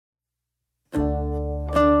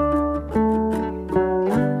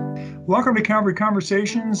Welcome to Calvary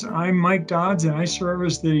Conversations. I'm Mike Dodds, and I serve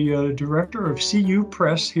as the director of CU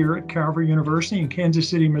Press here at Calvary University in Kansas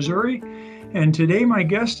City, Missouri. And today my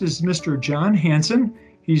guest is Mr. Jon Hansen.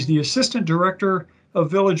 He's the assistant director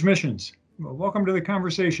of Village Missions. Well, welcome to the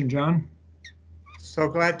conversation, Jon. So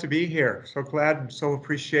glad to be here. So glad and so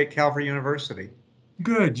appreciate Calvary University.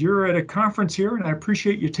 Good. You're at a conference here, and I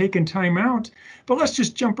appreciate you taking time out. But let's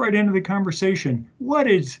just jump right into the conversation.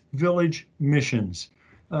 What is Village Missions?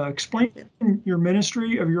 Explain your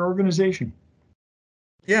ministry of your organization.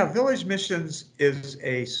 Yeah, Village Missions is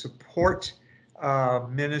a support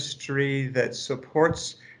ministry that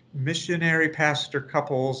supports missionary pastor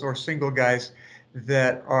couples or single guys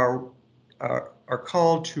that are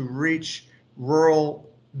called to reach rural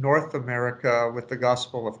North America with the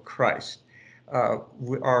gospel of Christ.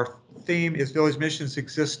 Our theme is Village Missions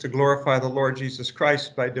exists to glorify the Lord Jesus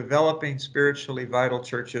Christ by developing spiritually vital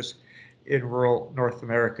churches in rural North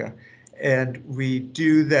America. And we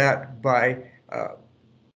do that by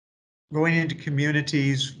going into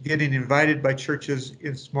communities, getting invited by churches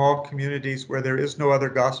in small communities where there is no other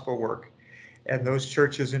gospel work. And those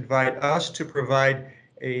churches invite us to provide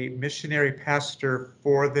a missionary pastor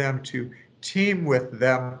for them to team with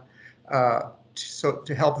them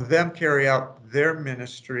to help them carry out their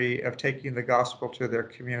ministry of taking the gospel to their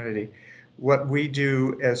community. What we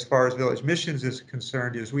do as far as Village Missions is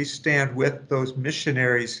concerned is we stand with those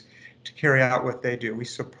missionaries to carry out what they do. We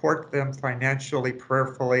support them financially,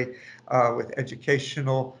 prayerfully, with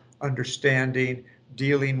educational understanding,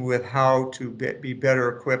 dealing with how to be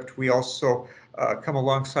better equipped. We also come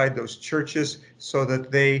alongside those churches so that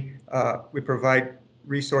we provide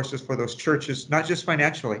resources for those churches, not just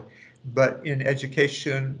financially, but in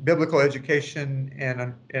education, biblical education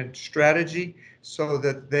and strategy, so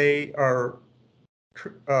that they are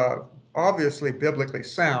obviously biblically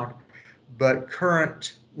sound, but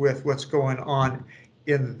current with what's going on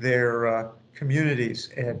in their communities,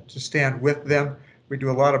 and to stand with them. We do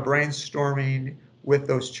a lot of brainstorming with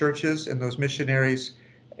those churches and those missionaries,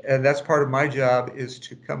 and that's part of my job is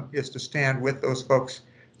to stand with those folks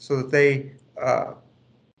so that they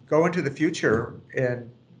go into the future and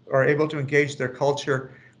are able to engage their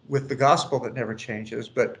culture with the gospel that never changes.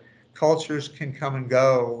 But cultures can come and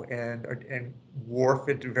go and morph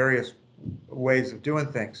into various ways of doing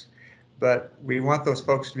things. But we want those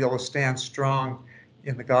folks to be able to stand strong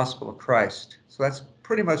in the gospel of Christ. So that's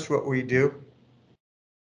pretty much what we do.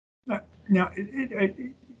 Now,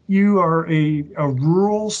 you are a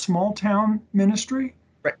rural small town ministry?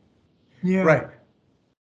 Right. Yeah. Right.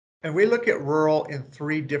 And we look at rural in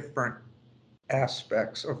three different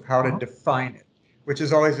aspects of how to define it, which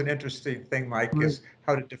is always an interesting thing, Mike, Right. is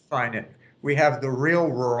how to define it. We have the real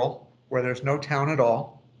rural, where there's no town at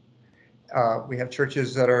all. We have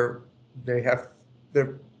churches that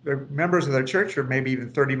they're members of their church are maybe even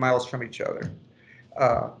 30 miles from each other.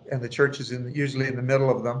 And the church is usually in the middle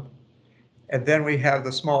of them. And then we have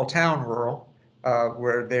the small town rural,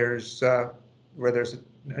 where there's a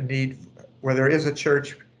need, where there is a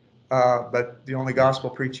church, but the only gospel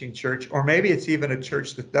preaching church, or maybe it's even a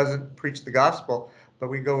church that doesn't preach the gospel, but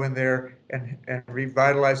we go in there and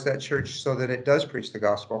revitalize that church so that it does preach the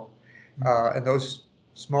gospel. And those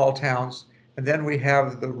small towns. And then we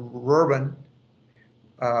have the urban,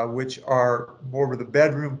 which are more of the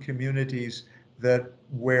bedroom communities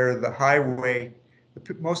where the highway,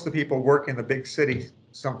 most of the people work in the big city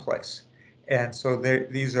someplace. And so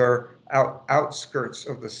these are outskirts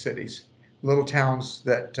of the cities, little towns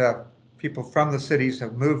that people from the cities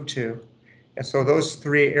have moved to. And so those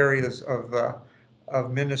three areas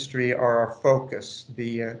of ministry are our focus.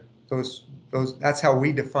 That's how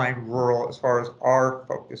we define rural as far as our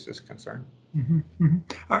focus is concerned. Mm-hmm, mm-hmm.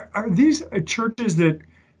 Are these churches that,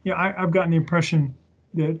 I've gotten the impression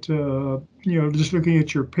that, just looking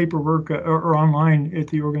at your paperwork or online at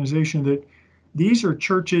the organization, that these are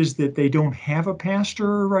churches that they don't have a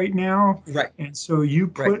pastor right now. Right. And so you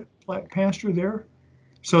put pastor there.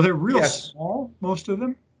 So they're real small, most of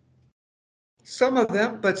them. Some of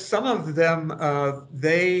them, but some of them,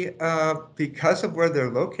 because of where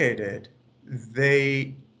they're located,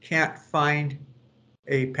 they can't find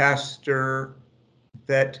a pastor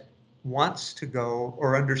that wants to go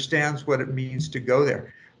or understands what it means to go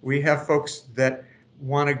there. We have folks that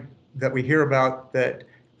we hear about that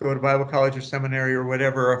go to Bible college or seminary or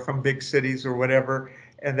whatever, or from big cities or whatever,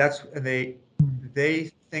 and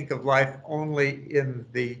they think of life only in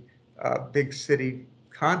the big city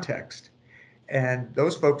context. And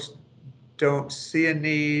those folks don't see a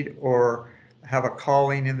need or have a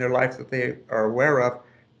calling in their life that they are aware of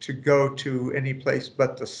to go to any place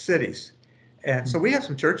but the cities. And so we have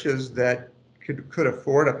some churches that could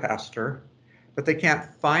afford a pastor, but they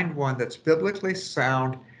can't find one that's biblically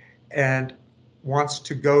sound and wants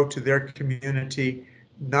to go to their community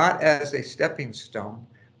not as a stepping stone,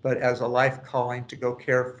 but as a life calling to go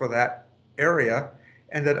care for that area,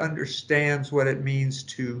 and that understands what it means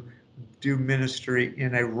to do ministry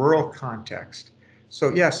in a rural context.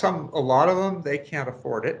 So yeah, a lot of them, they can't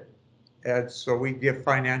afford it. And so we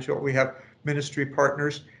have ministry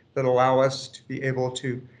partners that allow us to be able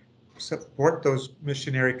to support those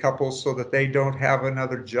missionary couples so that they don't have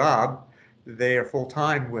another job. They are full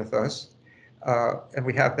time with us, and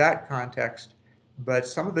we have that context. But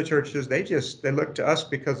some of the churches, they look to us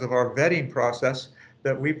because of our vetting process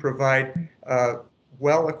that we provide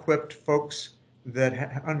well-equipped folks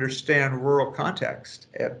that understand rural context.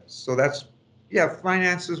 And so that's, yeah,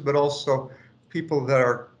 finances, but also people that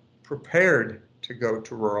are prepared to go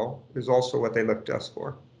to rural is also what they look to us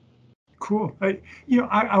for. Cool.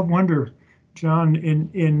 I wonder, John,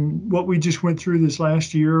 in what we just went through this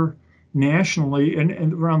last year nationally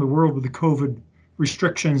and around the world with the COVID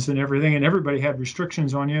restrictions and everything, and everybody had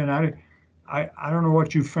restrictions on you. And I don't know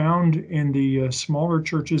what you found in the smaller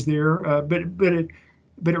churches there, but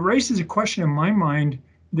it raises a question in my mind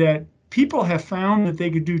that people have found that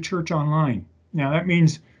they could do church online. Now that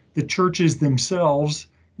means the churches themselves.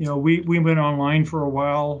 We went online for a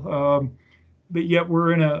while. But yet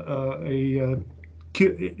we're in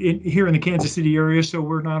here in the Kansas City area, so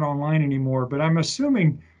we're not online anymore. But I'm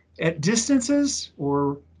assuming at distances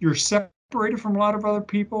or you're separated from a lot of other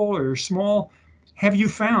people or small, have you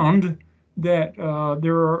found that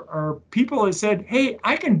there are people that said, "Hey,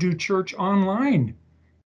 I can do church online,"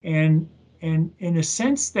 and in a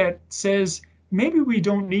sense that says maybe we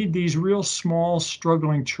don't need these real small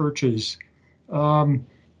struggling churches. Um,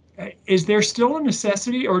 is there still a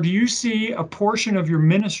necessity, or do you see a portion of your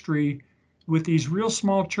ministry with these real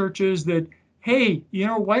small churches that, hey,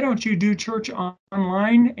 why don't you do church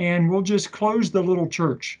online and we'll just close the little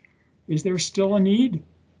church? Is there still a need?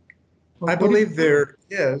 I What do you believe there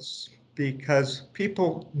is because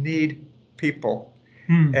people need people.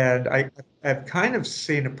 Hmm. And I've kind of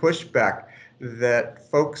seen a pushback that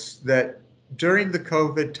folks that during the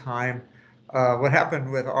COVID time, what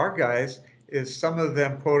happened with our guys is some of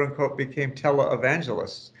them, quote unquote, became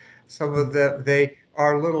televangelists. Some of them, they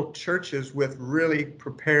are little churches with really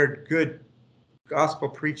prepared, good gospel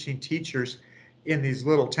preaching teachers in these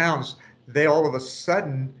little towns. They all of a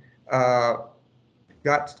sudden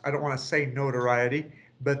got, I don't want to say notoriety,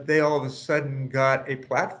 but they all of a sudden got a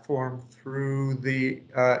platform through the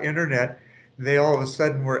internet. They all of a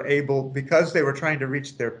sudden were able, because they were trying to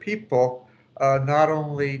reach their people, not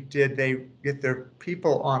only did they get their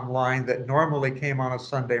people online that normally came on a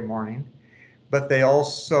Sunday morning, but they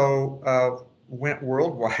also went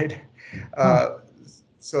worldwide. Huh. Uh,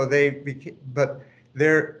 so they became, but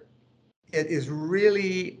there, it is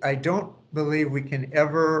really, I don't believe we can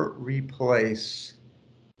ever replace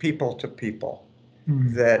people to people,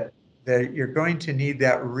 Hmm. that you're going to need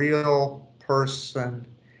that real person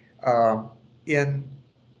um, in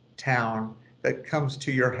town that comes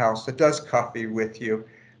to your house, that does coffee with you.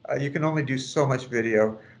 You can only do so much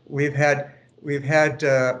video. We've had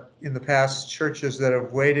in the past churches that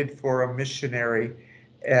have waited for a missionary,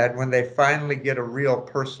 and when they finally get a real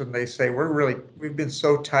person, they say, we've been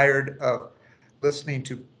so tired of listening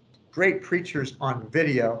to great preachers on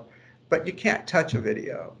video, but you can't touch a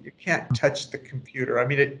video. You can't touch the computer. I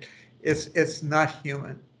mean, it's not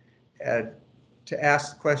human. And to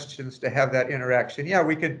ask questions, to have that interaction. Yeah,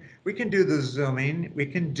 we can do the Zooming. We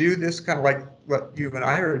can do this kind of like what you and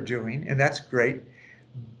I are doing, and that's great.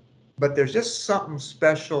 But there's just something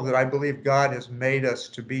special that I believe God has made us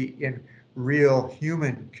to be in real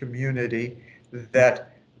human community,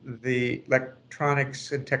 that the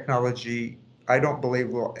electronics and technology, I don't believe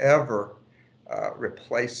will ever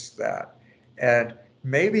replace that. And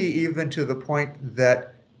maybe even to the point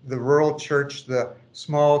that the rural church, the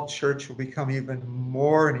small church will become even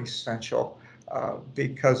more essential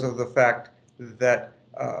because of the fact that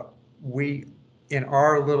we, in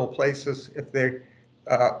our little places, if they,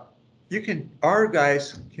 uh, our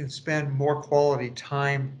guys can spend more quality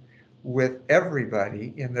time with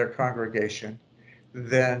everybody in their congregation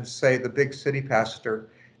than, say, the big city pastor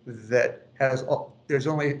that there's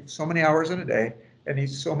only so many hours in a day and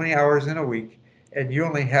he's so many hours in a week, and you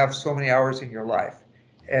only have so many hours in your life.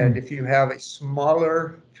 And Hmm. if you have a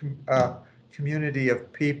smaller community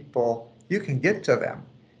of people, you can get to them.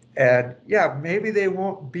 And yeah, maybe they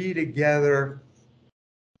won't be together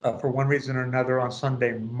for one reason or another on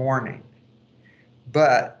Sunday morning,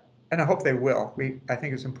 but, and I hope they will. I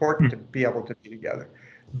think it's important Hmm. to be able to be together.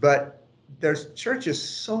 But there's church is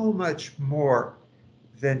so much more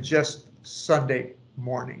than just Sunday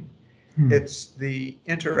morning. Hmm. It's the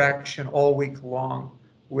interaction all week long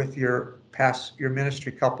with your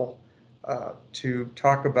ministry couple, to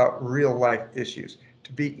talk about real life issues,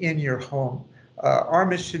 to be in your home. Our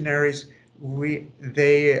missionaries,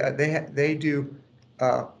 they do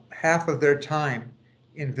half of their time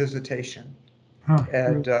in visitation Huh.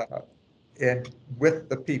 and with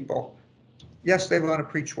the people. Yes, they want to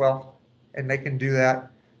preach well, and they can do that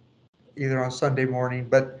either on Sunday morning,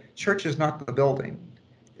 but church is not the building.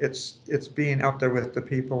 It's being out there with the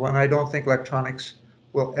people, and I don't think electronics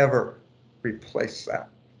will ever replace that.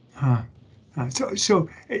 Huh.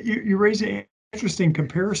 You raise an interesting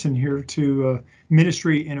comparison here to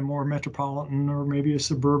ministry in a more metropolitan or maybe a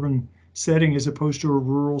suburban setting as opposed to a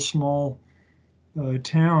rural small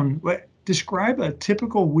town. Describe a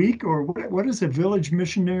typical week, or what does a village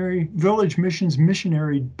missions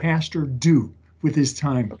missionary pastor do with his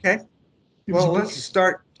time? Okay. Give us a Well, let's picture.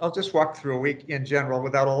 start. I'll just walk through a week in general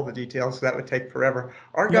without all the details. That would take forever.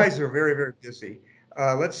 Our Yeah. guys are very, very busy.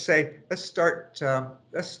 Let's start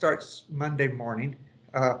Monday morning.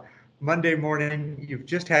 Uh, Monday morning, you've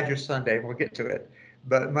just had your Sunday. We'll get to it.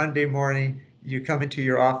 But Monday morning, you come into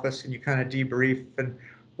your office and you kind of debrief and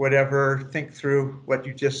whatever, think through what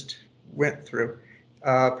you just went through.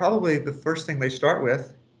 Probably the first thing they start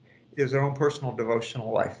with is their own personal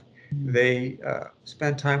devotional life. Mm. They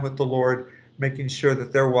spend time with the Lord, making sure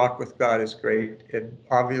that their walk with God is great. And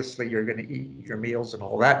obviously, you're going to eat your meals and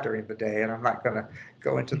all that during the day, and I'm not going to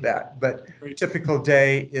go into that. But Right. typical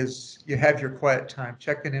day is you have your quiet time,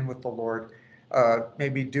 checking in with the Lord,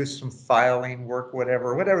 maybe do some filing work,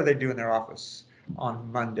 whatever they do in their office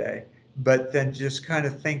on Monday. But then just kind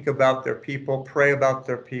of think about their people, pray about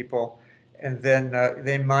their people, and then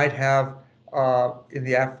they might have in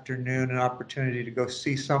the afternoon an opportunity to go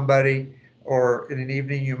see somebody, or in an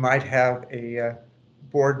evening you might have a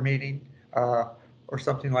board meeting or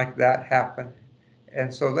something like that happen.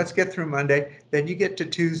 And so let's get through Monday. Then you get to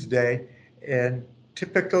Tuesday, and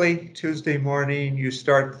typically Tuesday morning you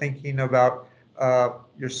start thinking about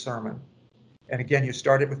your sermon. And again, you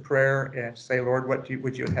start it with prayer and say, Lord,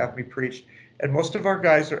 would you have me preach? And most of our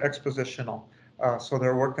guys are expositional. So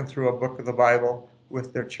they're working through a book of the Bible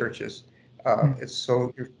with their churches. Mm. It's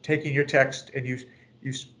so you're taking your text and you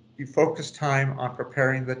you focus time on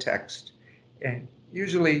preparing the text. And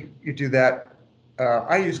usually you do that.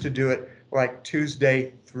 I used to do it like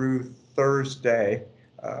Tuesday through Thursday,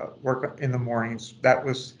 work in the mornings. That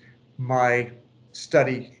was my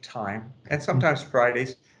study time, and Mm. sometimes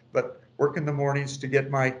Fridays, but work in the mornings to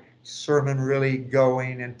get my sermon really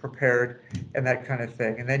going and prepared and that kind of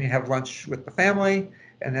thing. And then you have lunch with the family,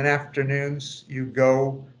 and then afternoons you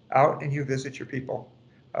go out and you visit your people.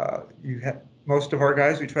 You have most of our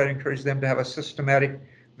guys, we try to encourage them to have a systematic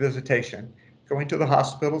visitation, going to the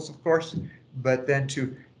hospitals, of course, but then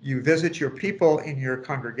to you visit your people in your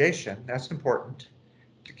congregation. That's important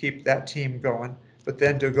to keep that team going, but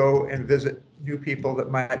then to go and visit new people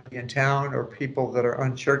that might be in town or people that are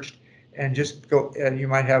unchurched, and just go. And you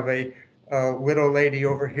might have a widow lady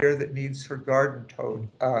over here that needs her garden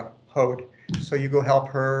hoed. So you go help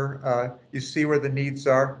her. You see where the needs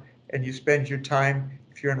are, and you spend your time.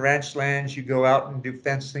 If you're in ranch lands, you go out and do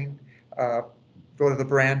fencing, uh, go to the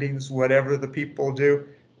brandings, whatever the people do.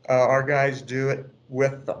 Our guys do it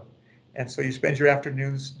with them. And so you spend your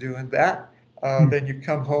afternoons doing that. Mm. Then you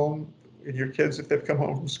come home, and your kids, if they've come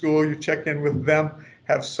home from school, you check in with them,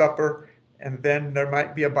 have supper, and then there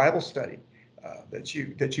might be a Bible study that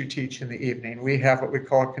you teach in the evening. We have what we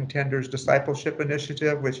call a Contenders Discipleship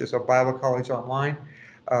Initiative, which is a Bible college online.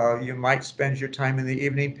 You might spend your time in the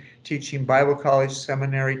evening teaching Bible college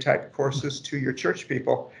seminary type courses to your church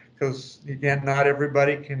people, because again, not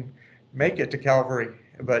everybody can make it to Calvary.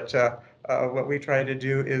 But what we try to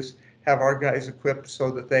do is have our guys equipped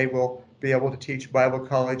so that they will be able to teach Bible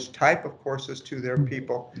college type of courses to their Mm.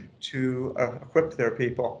 people, to equip their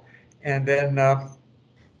people. And then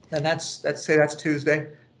that's say that's Tuesday.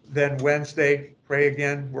 Then Wednesday, pray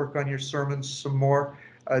again, work on your sermons some more,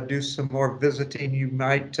 do some more visiting. You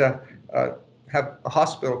might uh, have a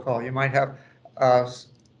hospital call. You might have, uh,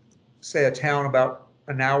 say, a town about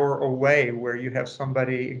an hour away where you have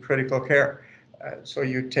somebody in critical care. So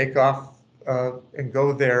you take off and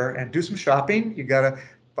go there and do some shopping. You got to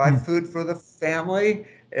buy Mm. food for the family.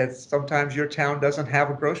 And sometimes your town doesn't have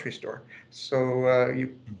a grocery store. So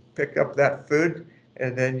you pick up that food,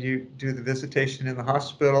 and then you do the visitation in the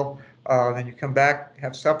hospital. Then you come back,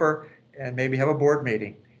 have supper, and maybe have a board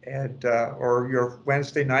meeting. Or your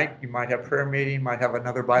Wednesday night, you might have prayer meeting, might have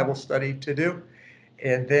another Bible study to do.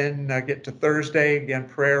 and then get to Thursday, again,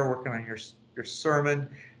 prayer, working on your sermon,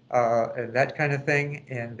 and that kind of thing.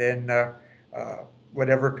 And then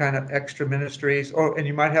whatever kind of extra ministries. Oh, and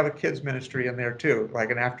you might have a kids ministry in there too, like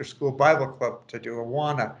an after-school Bible club to do,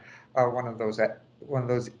 one of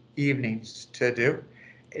those evenings to do.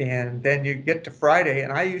 And then you get to Friday,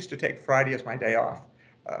 and I used to take Friday as my day off.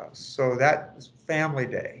 So that was family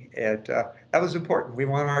day, and that was important. We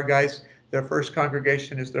want our guys, their first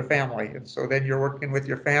congregation is their family, and so then you're working with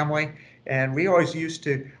your family. And we always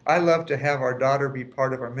I love to have our daughter be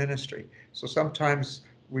part of our ministry. So sometimes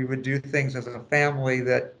we would do things as a family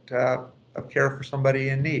that care for somebody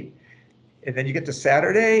in need. And then you get to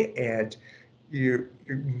Saturday, and you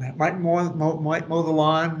might mow the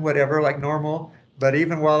lawn, whatever, like normal. But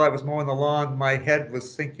even while I was mowing the lawn, my head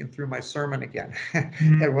was thinking through my sermon again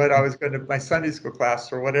and what I was going to, my Sunday school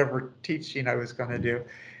class or whatever teaching I was going to do.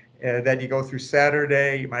 And then you go through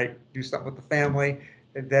Saturday, you might do something with the family.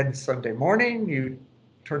 And then Sunday morning, you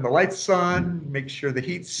turn the lights on, make sure the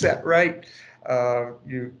heat's set right.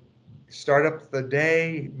 You start up the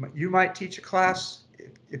day. You might teach a class.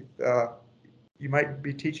 If you might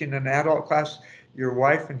be teaching an adult class. Your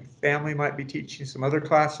wife and family might be teaching some other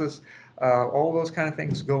classes. All those kind of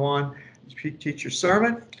things go on. You teach your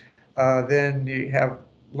sermon. Then you have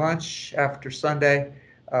lunch after Sunday.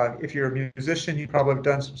 If you're a musician, you probably have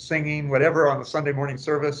done some singing, whatever, on the Sunday morning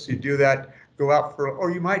service. You do that. Go out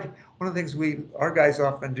or you might. One of the things our guys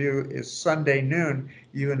often do is Sunday noon.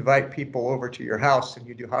 You invite people over to your house and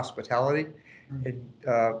you do hospitality,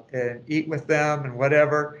 and eat with them and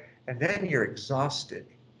whatever. And then you're exhausted.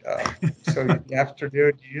 So in the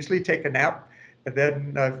afternoon, you usually take a nap. And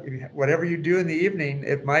then whatever you do in the evening,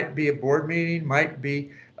 it might be a board meeting, might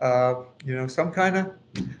be some kind of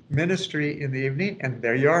ministry in the evening, and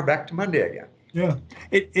there you are back to Monday again. Yeah,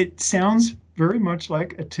 it sounds very much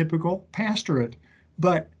like a typical pastorate,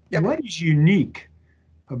 but Yep. what is unique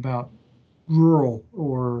about rural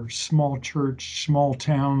or small church, small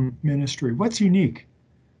town ministry? What's unique?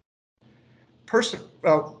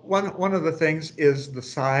 One of the things is the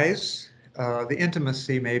size, the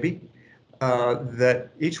intimacy, maybe. That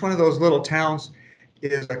each one of those little towns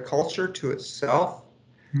is a culture to itself.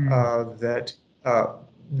 Hmm. That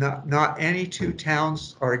not any two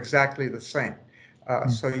towns are exactly the same.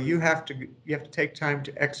 So you have to take time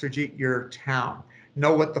to exegete your town,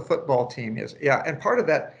 know what the football team is. Yeah, and part of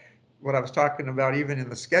that, what I was talking about, even in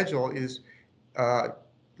the schedule, is uh,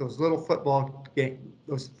 those those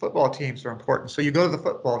football teams are important. So you go to the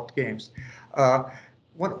football games. Uh,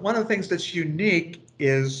 one of the things that's unique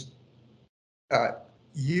is uh,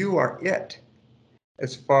 you are it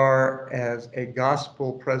as far as a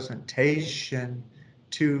gospel presentation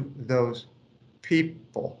to those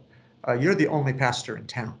people. You're the only pastor in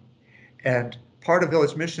town. And part of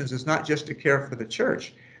village missions is not just to care for the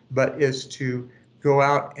church, but is to go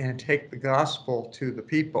out and take the gospel to the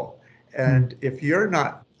people. Hmm. And if you're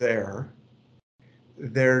not there,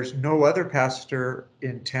 there's no other pastor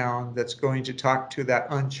in town that's going to talk to that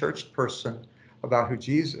unchurched person about who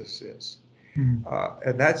Jesus is. Hmm.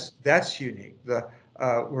 And that's unique.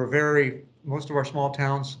 Most of our small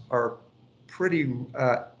towns are pretty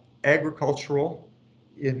agricultural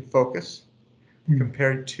in focus Hmm.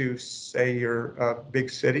 compared to, say, your big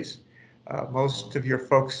cities. Most of your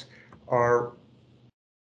folks are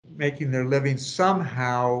making their living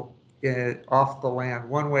somehow off the land,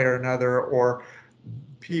 one way or another, or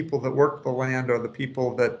people that work the land are the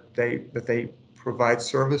people that they provide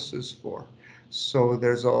services for. So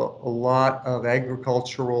there's a lot of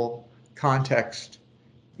agricultural context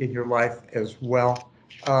in your life as well.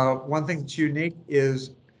 One thing that's unique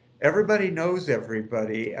is everybody knows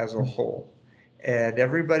everybody as a whole, and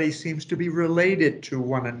everybody seems to be related to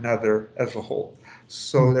one another as a whole.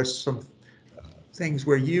 So Hmm. there's some things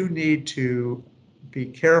where you need to be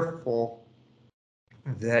careful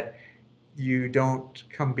that you don't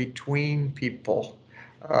come between people.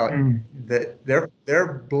 Hmm. That their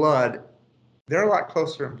blood, they're a lot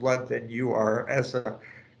closer in blood than you are as a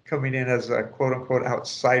coming in as a quote unquote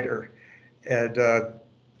outsider, and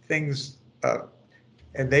things,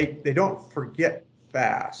 and they don't forget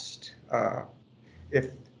fast. If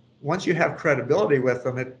Once you have credibility with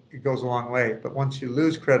them, it goes a long way. But once you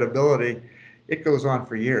lose credibility, it goes on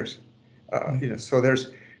for years. So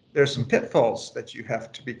there's some pitfalls that you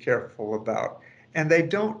have to be careful about, and they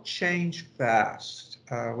don't change fast.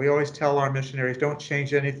 We always tell our missionaries, don't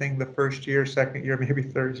change anything the first year, second year, maybe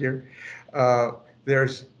third year.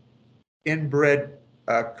 There's inbred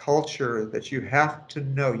culture that you have to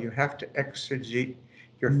know. You have to exegete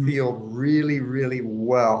your Hmm. field really, really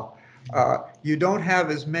well. You don't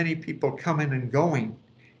have as many people coming and going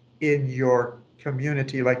in your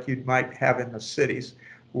community like you might have in the cities,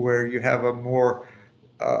 where you have a more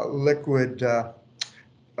liquid uh,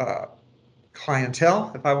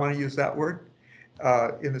 clientele, if I want to use that word.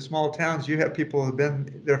 In the small towns, you have people who've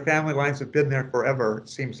been, their family lines have been there forever, it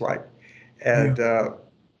seems like. Yeah.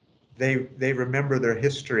 And they remember their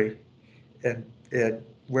history. And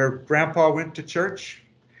where grandpa went to church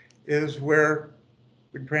is where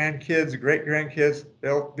the grandkids, great grandkids,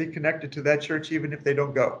 they'll be connected to that church even if they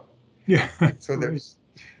don't go. Yeah. So Right. there's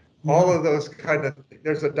all Yeah. of those kind of,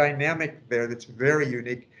 there's a dynamic there that's very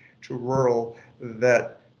unique to rural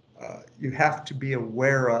that you have to be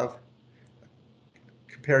aware of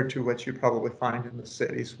compared to what you probably find in the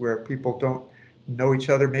cities where people don't know each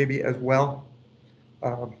other maybe as well.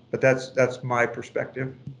 But that's my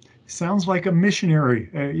perspective. Sounds like a missionary.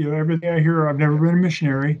 Everything I hear, I've never been a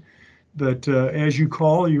missionary, but as you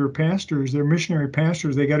call your pastors, they're missionary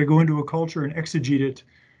pastors. They got to go into a culture and exegete it.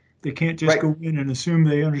 They can't just Right. go in and assume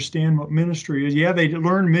they understand what ministry is. Yeah, they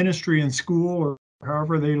learn ministry in school or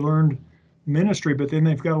however they learned ministry, but then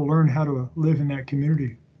they've got to learn how to live in that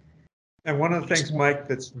community. And one of the things, Mike,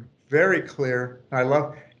 that's very clear, and I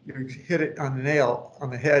love you hit it on the nail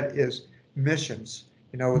on the head, is missions.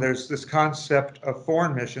 You know, there's this concept of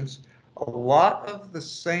foreign missions. A lot of the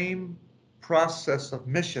same process of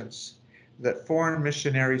missions that foreign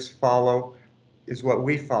missionaries follow is what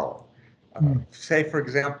we follow. Mm. Say, for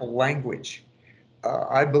example, language.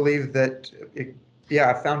 I believe that, yeah,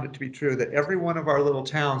 I found it to be true that every one of our little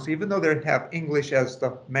towns, even though they have English as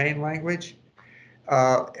the main language,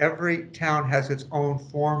 every town has its own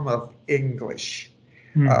form of English.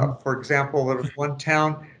 Hmm. For example, there was one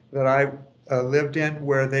town that I lived in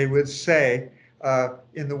where they would say,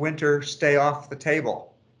 in the winter, stay off the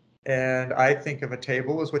table. And I think of a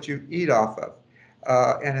table as what you eat off of.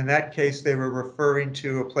 And in that case, they were referring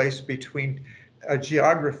to a place between a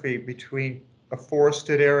geography between a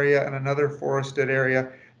forested area and another forested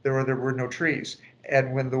area. There were no trees.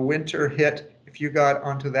 And when the winter hit, if you got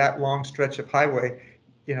onto that long stretch of highway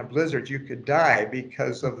in a blizzard, you could die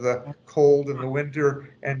because of the cold in the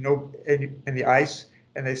winter and the ice.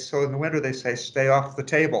 And so in the winter they say stay off the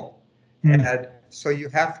table. Mm. And so you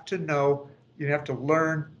have to know, you have to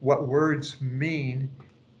learn what words mean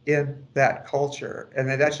in that culture. And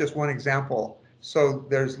that's just one example. So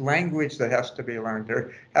there's language that has to be learned.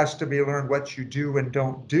 There has to be learned what you do and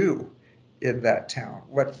don't do in that town,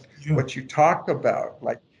 Yeah. what you talk about,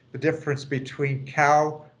 like the difference between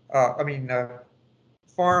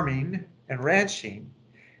farming and ranching.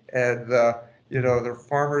 And the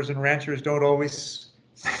farmers and ranchers don't always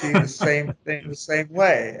see the same thing the same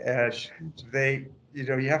way. And they,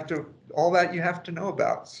 you have to, all that you have to know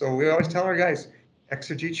about. So we always tell our guys,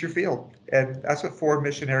 exegete your field. And that's what foreign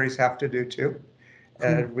missionaries have to do too. Cool.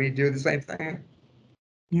 And we do the same thing.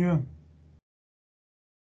 Yeah.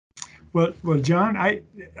 Well, John, I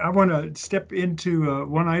want to step into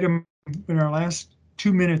one item in our last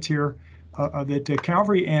 2 minutes here. That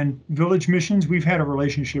Calvary and Village Missions, we've had a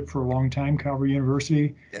relationship for a long time, Calvary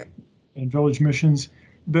University Yeah. and Village Missions,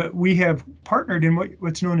 but we have partnered in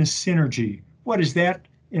what's known as synergy. What is that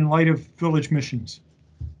in light of Village Missions?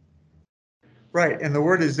 Right, and the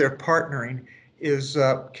word is they're partnering. Is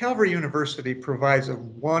Calvary University provides a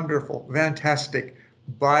wonderful, fantastic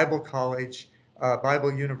Bible college,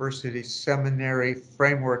 Bible University seminary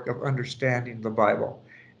framework of understanding the Bible.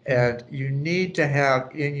 Mm. And you need to have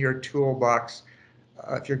in your toolbox,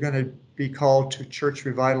 if you're going to be called to church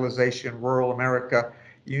revitalization, rural America,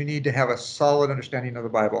 you need to have a solid understanding of the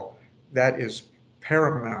Bible. That is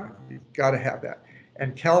paramount. You've got to have that.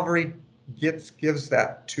 And Calvary gives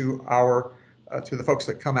that to the folks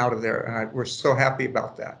that come out of there, and we're so happy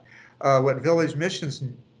about that. What Village Missions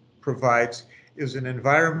provides is an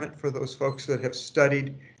environment for those folks that have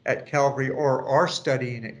studied at Calvary or are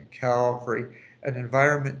studying at Calvary, an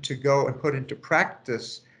environment to go and put into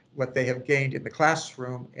practice what they have gained in the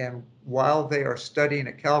classroom. And while they are studying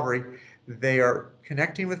at Calvary, they are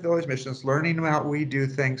connecting with Village Missions, learning how we do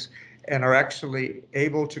things, and are actually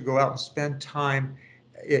able to go out and spend time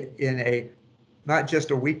in a not just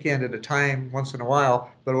a weekend at a time once in a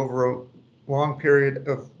while, but over a long period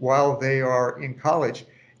of while they are in college,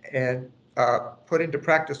 and put into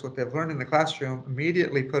practice what they've learned in the classroom,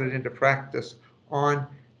 immediately put it into practice on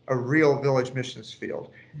a real village missions field,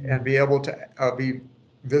 and Mm. be able to be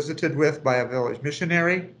visited with by a village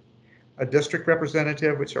missionary, a district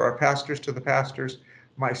representative, which are our pastors to the pastors,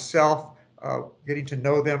 myself, getting to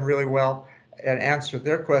know them really well and answer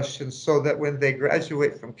their questions, so that when they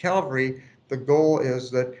graduate from Calvary, the goal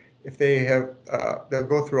is that if they have, they'll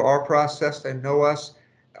go through our process and know us,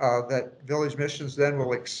 that Village Missions then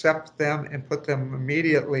will accept them and put them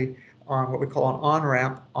immediately on what we call an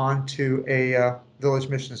on-ramp onto a village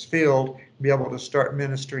missions field, be able to start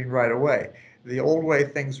ministering right away. The old way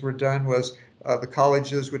things were done was the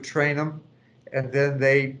colleges would train them, and then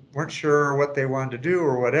they weren't sure what they wanted to do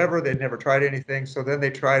or whatever. They'd never tried anything, so then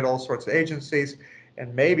they tried all sorts of agencies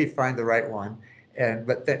and maybe find the right one,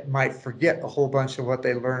 but that might forget a whole bunch of what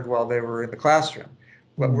they learned while they were in the classroom.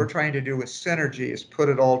 What we're trying to do with Synergy is put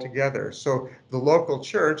it all together. So the local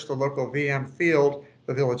church, the local VM field,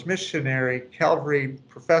 the village missionary, Calvary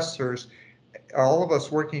professors, all of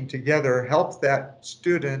us working together help that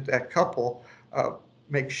student, that couple,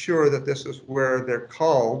 make sure that this is where they're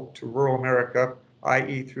called to rural America,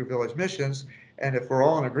 i.e. through village missions. And if we're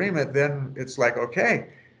all in agreement, then it's like, okay,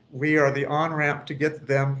 we are the on-ramp to get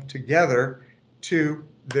them together to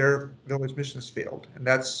their village missions field. And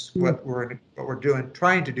that's what we're doing,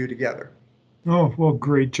 trying to do together. Oh, well,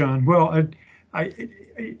 great, John. Well,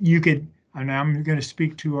 you could, and I'm going to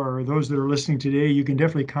speak to those that are listening today. You can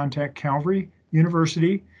definitely contact Calvary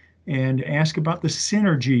University and ask about the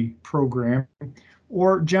Synergy program.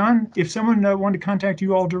 Or, John, if someone wanted to contact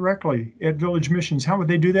you all directly at Village Missions, how would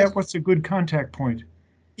they do that? Yes. What's a good contact point?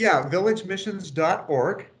 Yeah,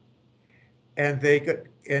 villagemissions.org, and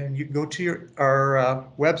you go to our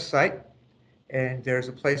website, and there's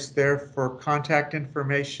a place there for contact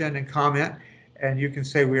information and comment, and you can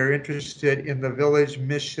say we are interested in the Village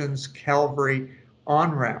Missions Calvary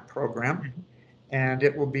on-ramp program, and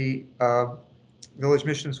it will be Village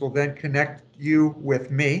Missions will then connect you with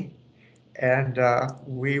me, and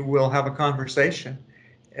we will have a conversation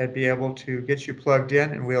and be able to get you plugged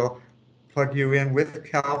in, and we'll plug you in with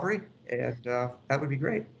Calvary, and that would be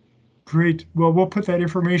great. Great. Well, we'll put that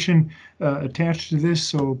information attached to this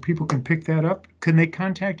so people can pick that up. Can they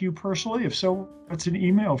contact you personally? If so, what's an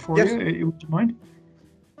email for Yes. you? Would you mind?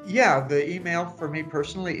 Yeah, the email for me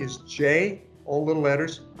personally is all little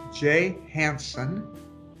letters, jhansen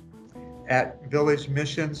at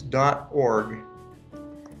villagemissions.org.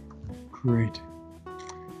 Great.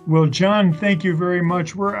 Well, John, thank you very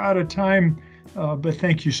much. We're out of time, but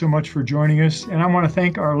thank you so much for joining us. And I want to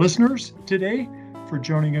thank our listeners today for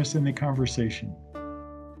joining us in the conversation.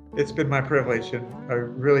 It's been my privilege, and I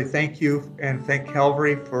really thank you and thank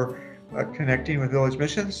Calvary for connecting with Village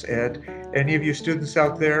Missions. And any of you students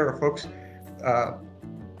out there or folks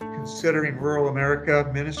considering rural America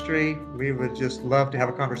ministry, we would just love to have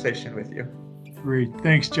a conversation with you. Great.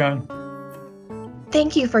 Thanks, John.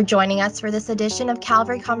 Thank you for joining us for this edition of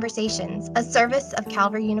Calvary Conversations, a service of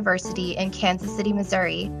Calvary University in Kansas City,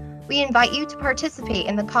 Missouri. We invite you to participate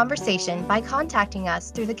in the conversation by contacting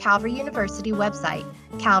us through the Calvary University website,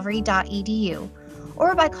 calvary.edu,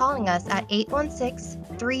 or by calling us at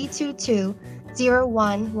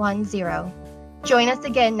 816-322-0110. Join us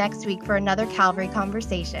again next week for another Calvary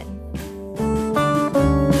Conversation.